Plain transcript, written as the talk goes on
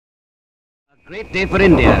Great day for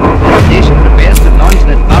India. The nation prepares to launch an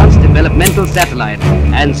advanced developmental satellite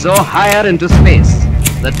and soar higher into space.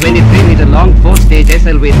 The 23-meter-long 4-stage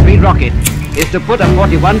SLV-3 rocket is to put a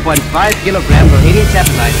 41.5-kilogram Rohini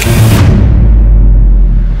satellite.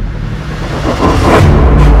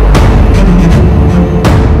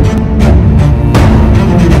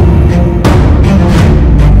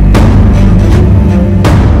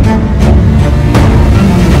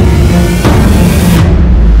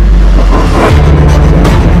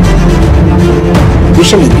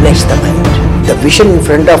 Vision ignites the mind. The vision in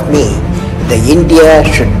front of me, the India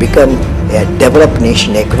should become a developed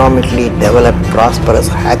nation, economically developed, prosperous,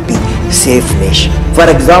 happy, safe nation. For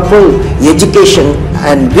example, education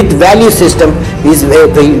and with value system is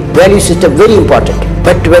the value system very important.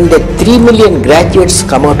 But when the 3 million graduates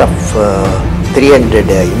come out of 300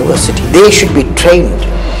 university, they should be trained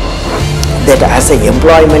that as a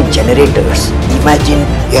employment generators. Imagine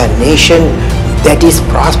a nation that is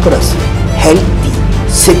prosperous, healthy,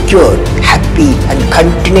 secure, happy and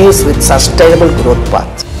continues with sustainable growth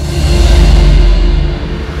path.